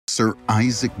Sir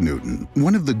Isaac Newton,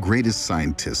 one of the greatest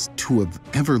scientists to have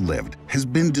ever lived, has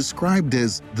been described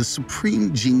as the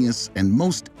supreme genius and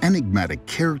most enigmatic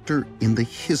character in the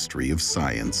history of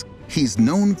science. He's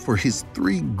known for his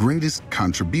three greatest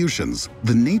contributions: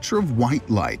 the nature of white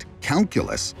light,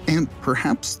 calculus, and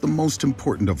perhaps the most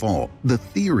important of all, the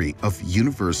theory of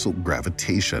universal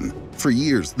gravitation. For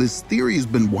years, this theory has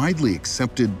been widely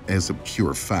accepted as a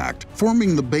pure fact,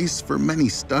 forming the base for many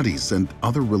studies and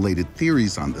other related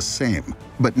theories on the same.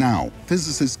 But now,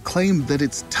 physicists claim that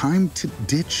it's time to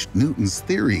ditch Newton's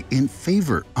theory in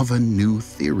favor of a new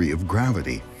theory of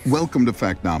gravity. Welcome to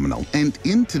Factnomenal, and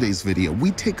in today's video,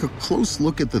 we take a close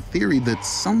look at the theory that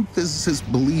some physicists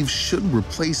believe should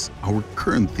replace our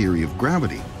current theory of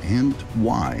gravity, and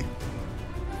why.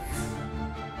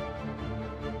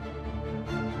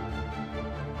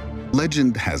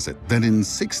 Legend has it that in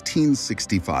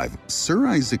 1665, Sir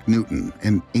Isaac Newton,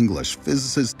 an English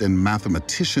physicist and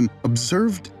mathematician,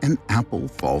 observed an apple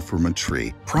fall from a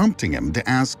tree, prompting him to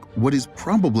ask what is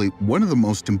probably one of the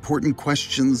most important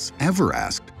questions ever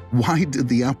asked. Why did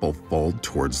the apple fall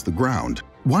towards the ground?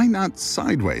 Why not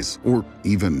sideways or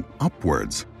even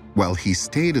upwards? While he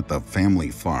stayed at the family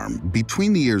farm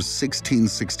between the years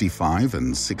 1665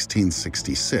 and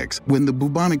 1666, when the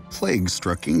bubonic plague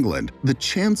struck England, the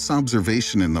chance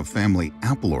observation in the family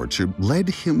apple orchard led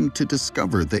him to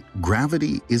discover that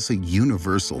gravity is a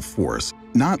universal force.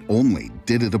 Not only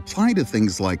did it apply to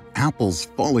things like apples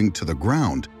falling to the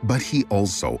ground, but he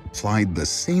also applied the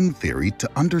same theory to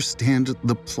understand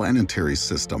the planetary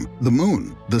system, the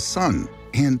moon, the sun,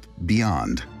 and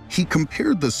beyond. He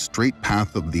compared the straight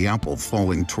path of the apple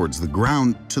falling towards the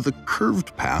ground to the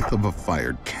curved path of a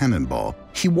fired cannonball.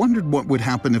 He wondered what would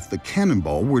happen if the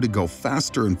cannonball were to go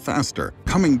faster and faster,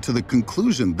 coming to the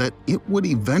conclusion that it would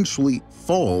eventually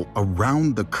fall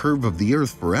around the curve of the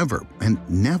Earth forever and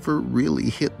never really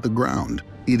hit the ground.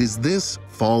 It is this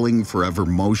falling forever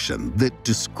motion that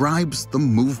describes the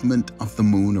movement of the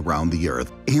moon around the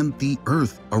Earth and the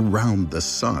Earth around the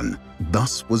sun.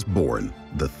 Thus was born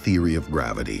the theory of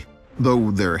gravity.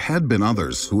 Though there had been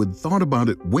others who had thought about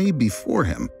it way before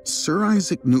him, Sir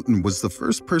Isaac Newton was the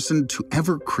first person to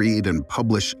ever create and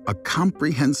publish a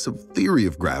comprehensive theory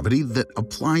of gravity that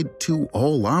applied to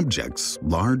all objects,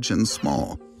 large and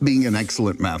small. Being an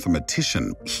excellent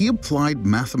mathematician, he applied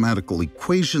mathematical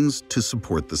equations to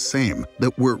support the same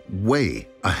that were way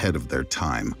ahead of their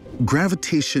time.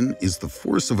 Gravitation is the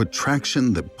force of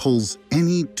attraction that pulls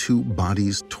any two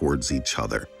bodies towards each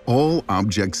other. All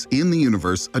objects in the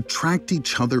universe attract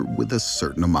each other with a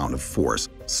certain amount of force,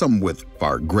 some with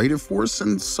far greater force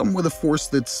and some with a force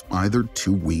that's either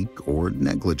too weak or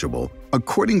negligible.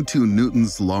 According to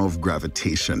Newton's law of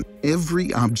gravitation,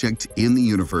 every object in the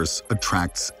universe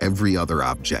attracts every other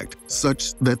object,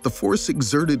 such that the force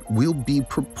exerted will be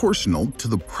proportional to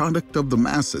the product of the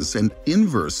masses and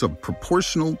inverse of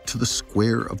proportional to the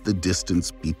square of the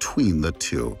distance between the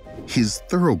two. His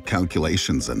thorough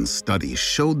calculations and studies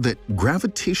showed that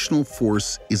gravitational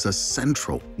force is a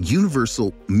central,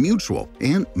 universal, mutual,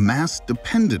 and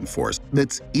mass-dependent force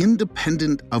that's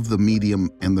independent of the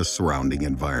medium and the surrounding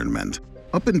environment.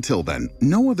 Up until then,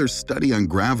 no other study on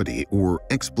gravity or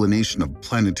explanation of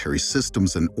planetary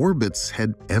systems and orbits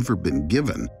had ever been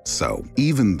given. So,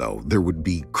 even though there would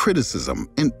be criticism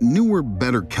and newer,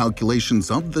 better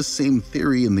calculations of the same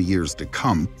theory in the years to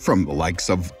come, from the likes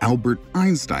of Albert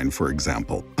Einstein, for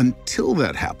example, until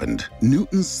that happened,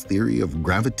 Newton's theory of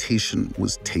gravitation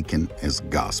was taken as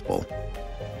gospel.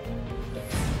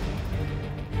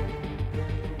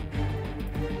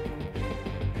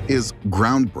 As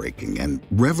groundbreaking and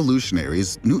revolutionary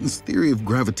as Newton's theory of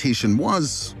gravitation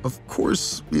was, of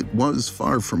course, it was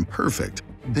far from perfect.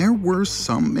 There were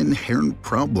some inherent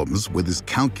problems with his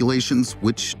calculations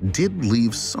which did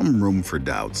leave some room for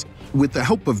doubts. With the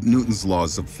help of Newton's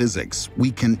laws of physics,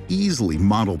 we can easily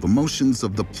model the motions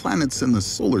of the planets in the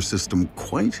solar system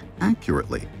quite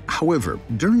accurately. However,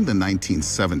 during the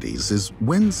 1970s is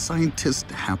when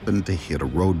scientists happened to hit a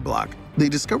roadblock. They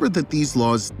discovered that these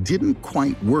laws didn't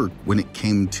quite work when it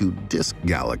came to disk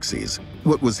galaxies.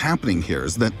 What was happening here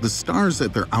is that the stars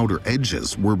at their outer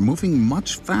edges were moving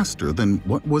much faster than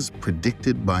what was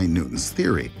predicted by Newton's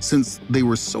theory, since they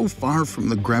were so far from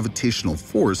the gravitational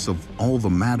force of all the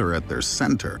matter at their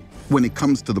center. When it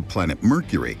comes to the planet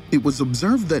Mercury, it was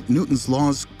observed that Newton's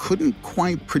laws couldn't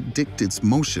quite predict its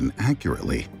motion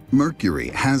accurately. Mercury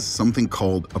has something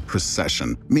called a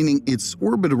precession, meaning its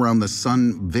orbit around the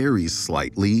Sun varies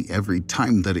slightly every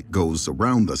time that it goes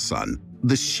around the Sun.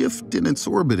 The shift in its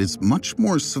orbit is much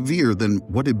more severe than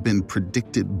what had been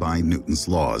predicted by Newton's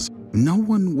laws. No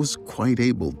one was quite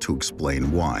able to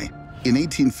explain why. In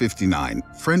 1859,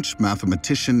 French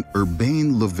mathematician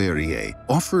Urbain Le Verrier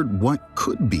offered what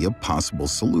could be a possible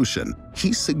solution.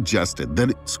 He suggested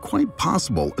that it's quite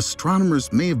possible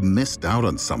astronomers may have missed out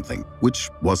on something,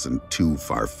 which wasn't too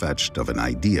far-fetched of an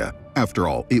idea. After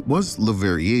all, it was Le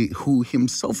Verrier who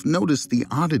himself noticed the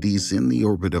oddities in the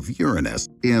orbit of Uranus,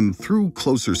 and through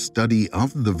closer study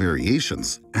of the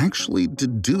variations, actually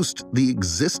deduced the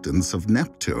existence of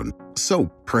Neptune. So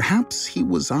perhaps he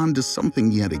was on to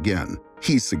something yet again.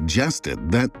 He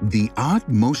suggested that the odd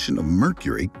motion of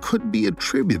Mercury could be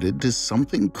attributed to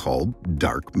something called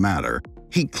dark matter.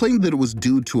 He claimed that it was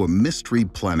due to a mystery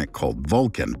planet called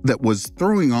Vulcan that was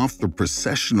throwing off the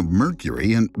precession of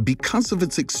Mercury, and because of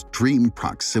its extreme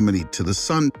proximity to the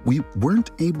Sun, we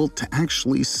weren't able to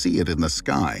actually see it in the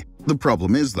sky. The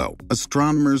problem is, though,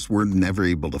 astronomers were never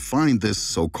able to find this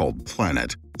so-called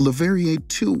planet. Le Verrier,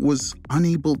 too, was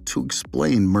unable to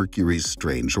explain Mercury's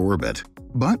strange orbit.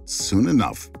 But soon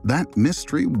enough, that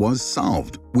mystery was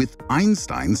solved with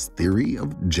Einstein's theory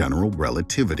of general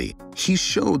relativity. He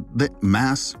showed that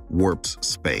mass warps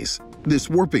space. This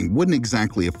warping wouldn't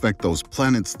exactly affect those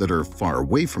planets that are far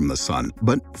away from the Sun,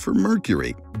 but for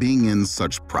Mercury, being in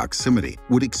such proximity,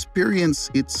 would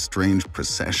experience its strange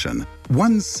precession.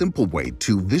 One simple way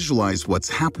to visualize what's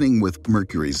happening with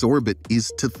Mercury's orbit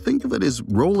is to think of it as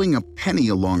rolling a penny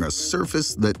along a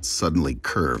surface that suddenly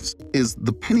curves. As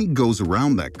the penny goes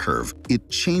around that curve, it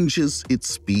changes its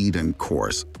speed and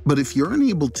course. But if you're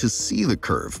unable to see the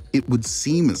curve, it would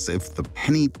seem as if the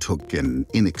penny took an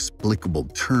inexplicable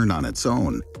turn on its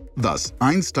own. Thus,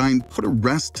 Einstein put a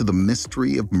rest to the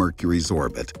mystery of Mercury's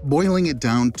orbit, boiling it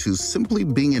down to simply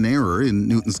being an error in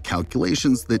Newton's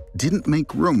calculations that didn't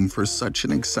make room for such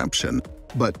an exception.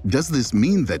 But does this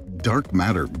mean that dark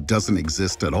matter doesn't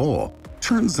exist at all?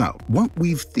 Turns out, what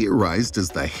we've theorized as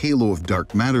the halo of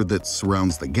dark matter that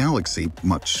surrounds the galaxy,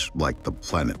 much like the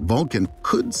planet Vulcan,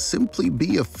 could simply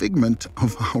be a figment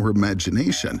of our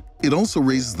imagination. It also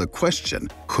raises the question,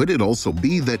 could it also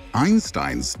be that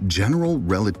Einstein's general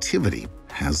relativity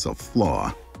has a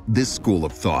flaw? This school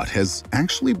of thought has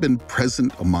actually been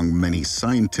present among many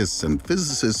scientists and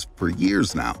physicists for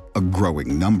years now. A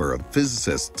growing number of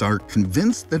physicists are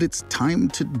convinced that it's time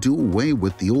to do away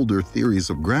with the older theories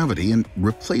of gravity and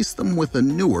replace them with a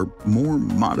newer, more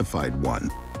modified one.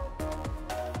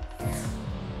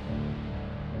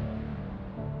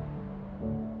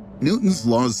 Newton's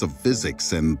laws of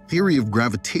physics and theory of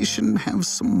gravitation have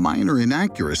some minor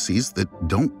inaccuracies that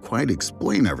don't quite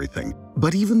explain everything.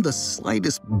 But even the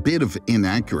slightest bit of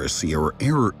inaccuracy or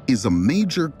error is a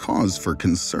major cause for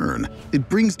concern. It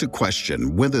brings to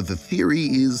question whether the theory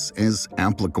is as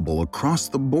applicable across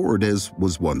the board as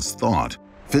was once thought.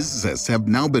 Physicists have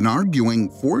now been arguing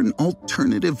for an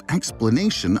alternative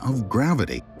explanation of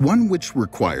gravity, one which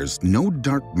requires no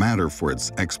dark matter for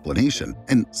its explanation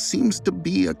and seems to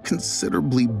be a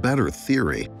considerably better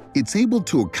theory. It's able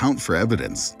to account for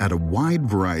evidence at a wide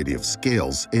variety of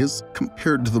scales as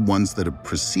compared to the ones that have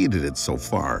preceded it so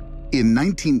far. In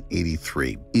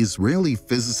 1983, Israeli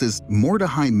physicist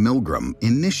Mordechai Milgram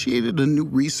initiated a new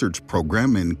research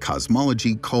program in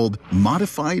cosmology called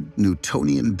Modified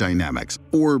Newtonian Dynamics,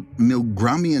 or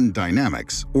Milgramian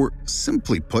Dynamics, or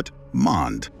simply put,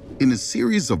 MOND. In a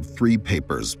series of 3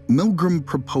 papers, Milgram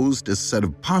proposed a set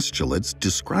of postulates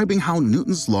describing how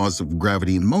Newton's laws of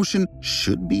gravity and motion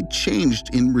should be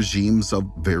changed in regimes of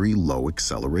very low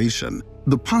acceleration.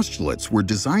 The postulates were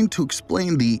designed to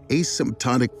explain the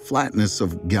asymptotic flatness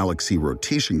of galaxy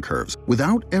rotation curves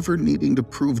without ever needing to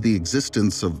prove the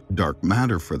existence of dark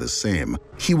matter for the same.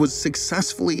 He was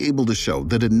successfully able to show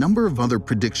that a number of other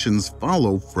predictions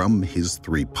follow from his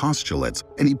 3 postulates,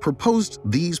 and he proposed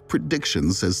these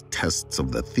predictions as tests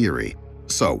of the theory.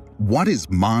 So, what is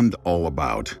MOND all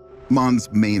about? MOND's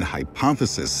main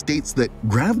hypothesis states that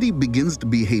gravity begins to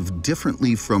behave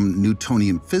differently from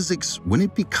Newtonian physics when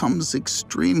it becomes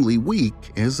extremely weak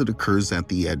as it occurs at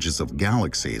the edges of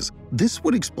galaxies. This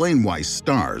would explain why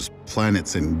stars,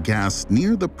 planets, and gas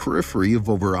near the periphery of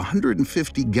over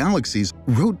 150 galaxies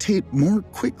rotate more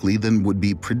quickly than would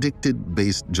be predicted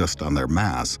based just on their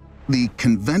mass. The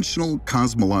conventional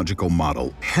cosmological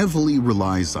model heavily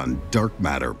relies on dark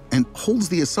matter and holds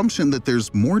the assumption that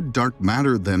there's more dark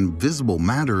matter than visible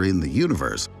matter in the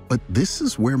universe. But this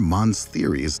is where MOND's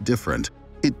theory is different.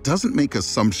 It doesn't make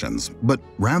assumptions, but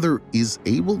rather is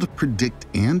able to predict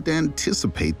and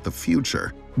anticipate the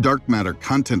future. Dark matter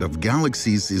content of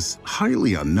galaxies is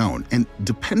highly unknown and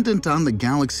dependent on the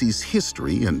galaxy's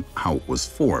history and how it was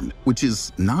formed, which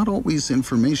is not always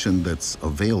information that's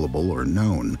available or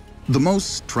known. The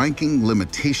most striking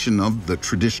limitation of the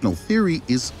traditional theory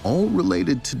is all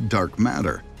related to dark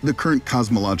matter. The current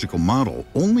cosmological model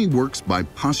only works by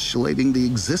postulating the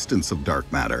existence of dark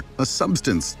matter, a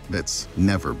substance that's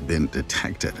never been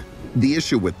detected. The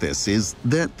issue with this is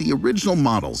that the original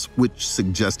models, which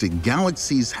suggested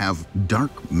galaxies have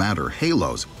dark matter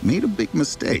halos, made a big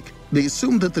mistake. They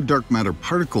assumed that the dark matter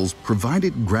particles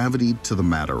provided gravity to the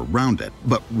matter around it,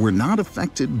 but were not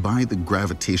affected by the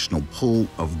gravitational pull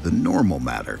of the normal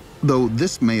matter. Though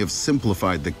this may have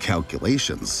simplified the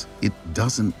calculations, it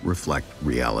doesn't reflect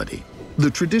reality. The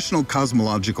traditional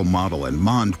cosmological model and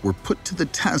MOND were put to the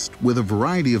test with a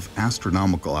variety of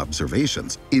astronomical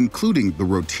observations, including the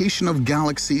rotation of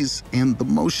galaxies and the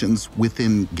motions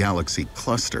within galaxy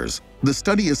clusters. The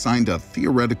study assigned a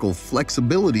theoretical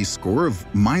flexibility score of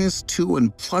 -2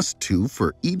 and +2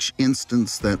 for each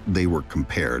instance that they were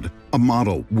compared. A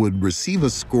model would receive a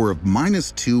score of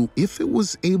 -2 if it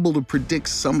was able to predict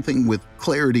something with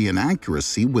clarity and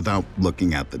accuracy without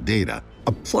looking at the data.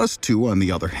 A +2, on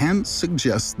the other hand,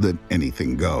 suggests that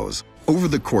anything goes. Over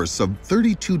the course of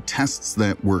 32 tests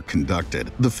that were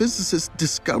conducted, the physicists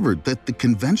discovered that the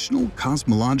conventional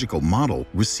cosmological model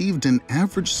received an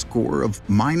average score of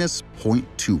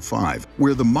 -0.25,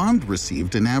 where the MOND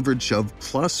received an average of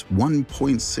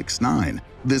 +1.69.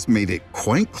 This made it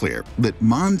quite clear that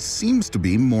MOND seems to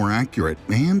be more accurate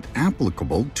and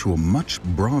applicable to a much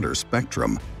broader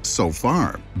spectrum. So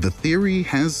far, the theory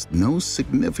has no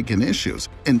significant issues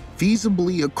and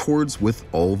feasibly accords with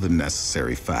all the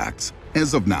necessary facts.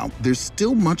 As of now, there's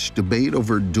still much debate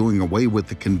over doing away with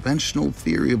the conventional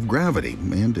theory of gravity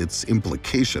and its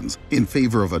implications in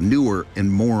favor of a newer and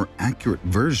more accurate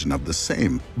version of the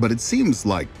same. But it seems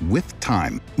like, with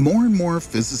time, more and more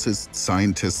physicists,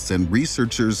 scientists, and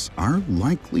researchers are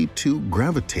likely to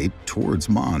gravitate towards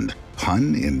MOND.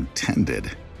 Pun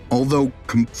intended. Although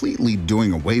completely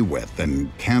doing away with and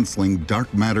canceling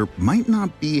dark matter might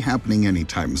not be happening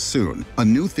anytime soon, a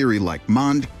new theory like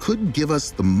MOND could give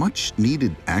us the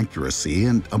much-needed accuracy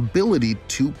and ability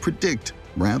to predict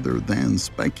rather than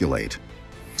speculate.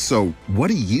 So, what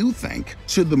do you think?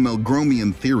 Should the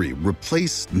Milgromian theory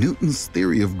replace Newton's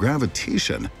theory of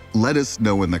gravitation? Let us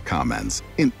know in the comments.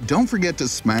 And don't forget to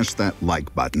smash that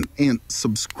like button and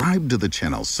subscribe to the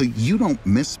channel so you don't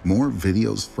miss more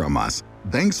videos from us.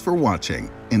 Thanks for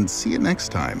watching, and see you next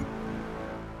time.